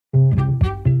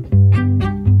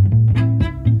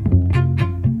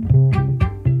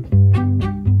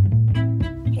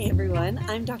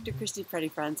I'm Dr.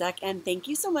 Pretti-Frontczak, and thank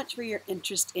you so much for your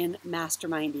interest in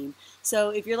masterminding. So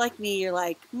if you're like me, you're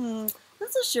like, not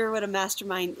so sure what a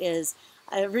mastermind is.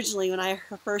 Originally, when I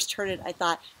first heard it, I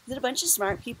thought, is it a bunch of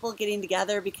smart people getting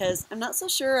together? Because I'm not so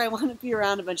sure I want to be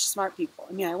around a bunch of smart people.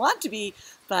 I mean, I want to be,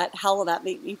 but how will that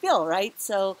make me feel, right?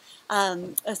 So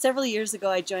several years ago,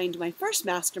 I joined my first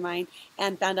mastermind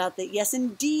and found out that, yes,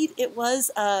 indeed, it was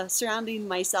surrounding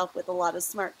myself with a lot of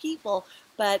smart people.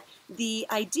 But the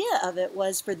idea of it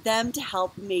was for them to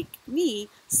help make me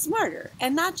smarter,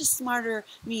 and not just smarter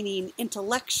meaning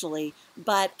intellectually,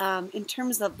 but in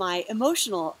terms of my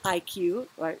emotional IQ,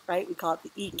 right? We call it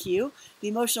the EQ, the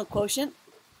emotional quotient,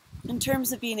 in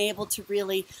terms of being able to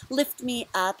really lift me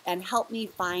up and help me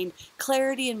find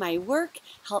clarity in my work,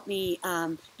 help me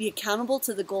be accountable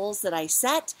to the goals that I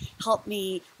set, help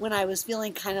me when I was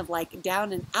feeling kind of like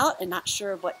down and out and not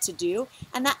sure of what to do.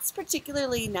 And that's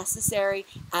particularly necessary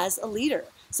as a leader.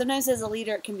 Sometimes as a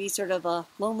leader, it can be sort of a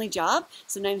lonely job.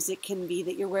 Sometimes it can be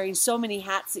that you're wearing so many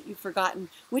hats that you've forgotten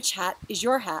which hat is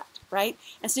your hat, right?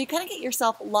 And so you kind of get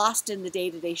yourself lost in the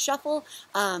day-to-day shuffle,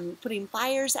 putting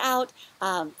fires out,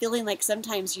 feeling like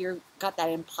sometimes you've got that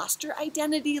imposter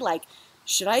identity, like,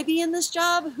 should I be in this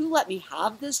job? Who let me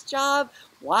have this job?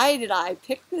 Why did I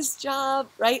pick this job,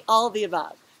 right? All of the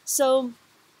above. So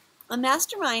a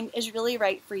mastermind is really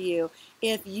right for you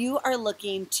if you are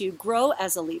looking to grow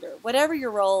as a leader. Whatever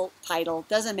your role title,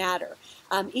 doesn't matter.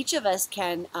 Each of us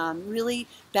can really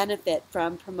benefit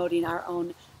from promoting our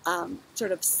own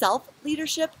sort of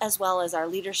self-leadership as well as our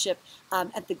leadership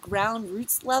at the ground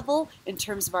roots level in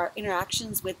terms of our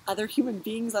interactions with other human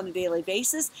beings on a daily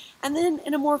basis. And then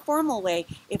in a more formal way,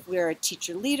 if we're a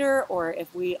teacher leader or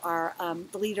if we are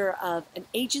the leader of an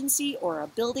agency or a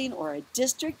building or a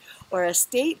district or a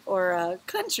state or a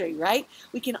country, right?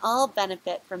 We can all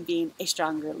benefit from being a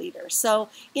stronger leader. So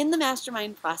in the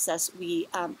mastermind process, we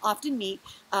often meet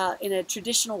in a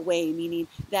traditional way, meaning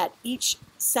that each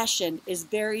session is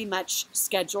very much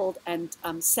scheduled and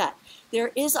set.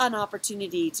 There is an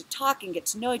opportunity to talk and get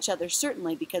to know each other,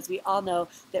 certainly, because we all know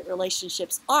that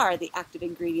relationships are the active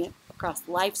ingredient across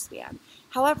the lifespan.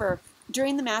 However,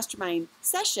 during the mastermind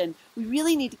session, we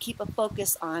really need to keep a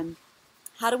focus on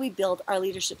how do we build our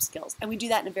leadership skills? And we do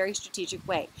that in a very strategic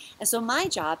way. And so my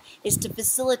job is to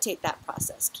facilitate that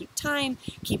process, keep time,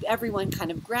 keep everyone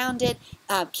kind of grounded,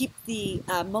 keep the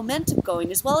momentum going,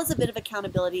 as well as a bit of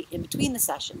accountability in between the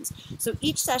sessions. So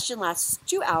each session lasts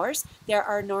 2 hours. There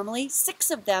are normally 6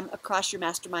 of them across your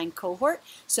mastermind cohort.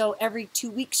 So every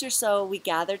 2 weeks or so, we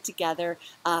gather together,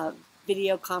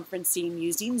 video conferencing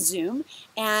using Zoom,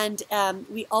 and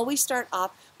we always start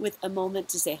off with a moment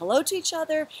to say hello to each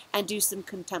other and do some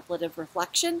contemplative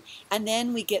reflection, and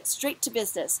then we get straight to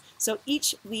business. So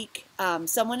each week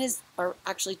someone is, or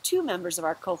actually 2 members of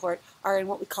our cohort are in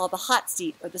what we call the hot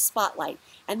seat or the spotlight,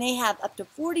 and they have up to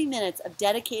 40 minutes of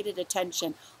dedicated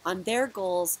attention on their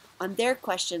goals, on their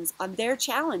questions, on their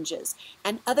challenges,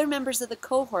 and other members of the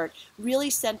cohort really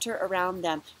center around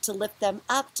them to lift them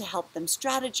up, to help them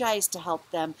strategize, to help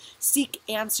them seek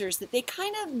answers that they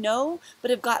kind of know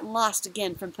but have gotten lost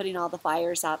again from putting all the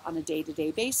fires out on a day-to-day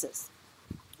basis.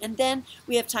 And then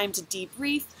we have time to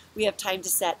debrief, we have time to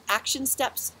set action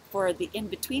steps for the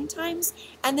in-between times,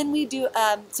 and then we do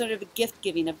sort of a gift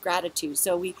giving of gratitude.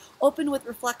 So we open with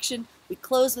reflection, we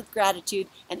close with gratitude,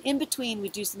 and in between we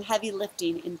do some heavy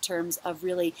lifting in terms of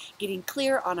really getting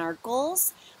clear on our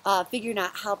goals, figuring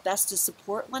out how best to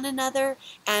support one another,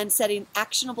 and setting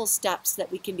actionable steps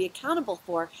that we can be accountable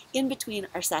for in between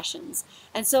our sessions.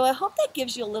 And so I hope that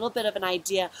gives you a little bit of an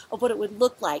idea of what it would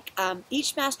look like.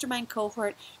 Each mastermind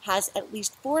cohort has at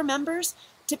least 4 members,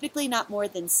 typically not more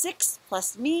than 6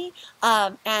 plus me,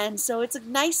 and so it's a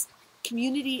nice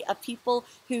community of people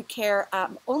who care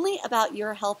only about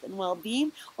your health and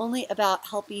well-being, only about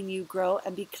helping you grow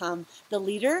and become the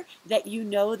leader that you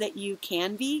know that you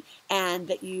can be and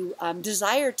that you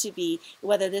desire to be,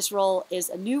 whether this role is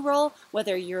a new role,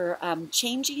 whether you're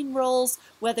changing roles,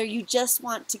 whether you just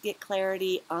want to get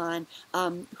clarity on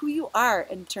who you are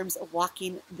in terms of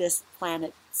walking this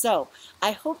planet. So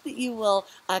I hope that you will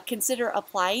consider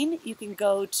applying. You can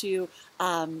go to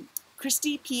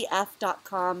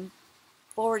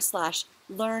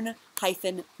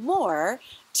christypf.com/learn-more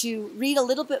to read a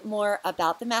little bit more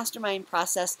about the mastermind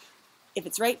process, if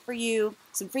it's right for you,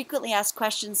 some frequently asked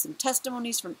questions, some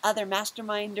testimonies from other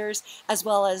masterminders, as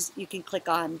well as you can click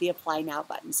on the Apply Now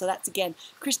button. So that's again,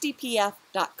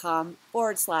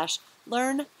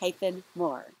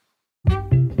 christypf.com/learn-more.